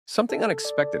Something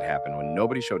unexpected happened when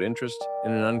nobody showed interest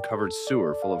in an uncovered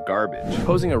sewer full of garbage,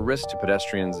 posing a risk to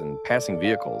pedestrians and passing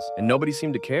vehicles, and nobody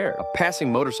seemed to care. A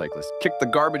passing motorcyclist kicked the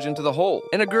garbage into the hole,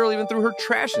 and a girl even threw her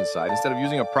trash inside instead of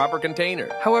using a proper container.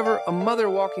 However, a mother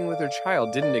walking with her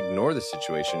child didn't ignore the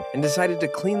situation and decided to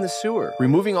clean the sewer,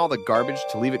 removing all the garbage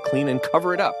to leave it clean and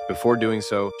cover it up. Before doing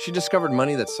so, she discovered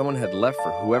money that someone had left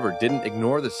for whoever didn't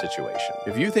ignore the situation.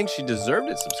 If you think she deserved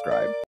it, subscribe.